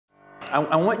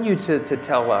I want you to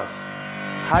tell us,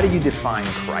 how do you define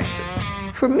crisis?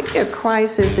 For me, a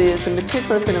crisis is, in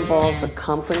particular if it involves a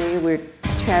company, we're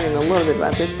chatting a little bit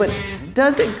about this, but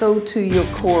does it go to your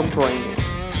core brand?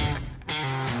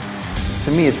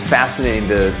 To me, it's fascinating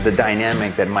the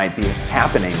dynamic that might be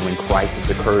happening when crisis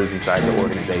occurs inside the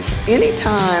organization.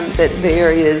 Anytime that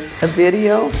there is a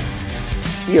video,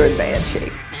 you're in bad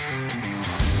shape.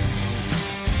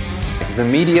 The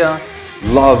media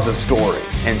loves a story.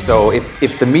 And so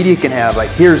if the media can have,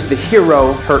 like, here's the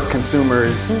hero hurt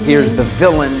consumers, here's the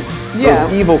villain,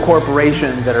 those evil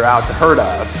corporations that are out to hurt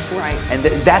us. Right. And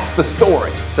that's the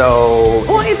story. So,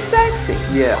 well, it's sexy.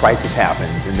 Yeah. Crisis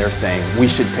happens and they're saying we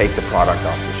should take the product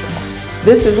off the shelf.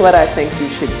 This is what I think you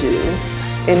should do.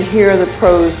 And here are the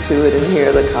pros to it and here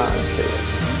are the cons to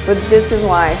it. But this is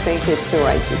why I think it's the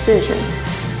right decision.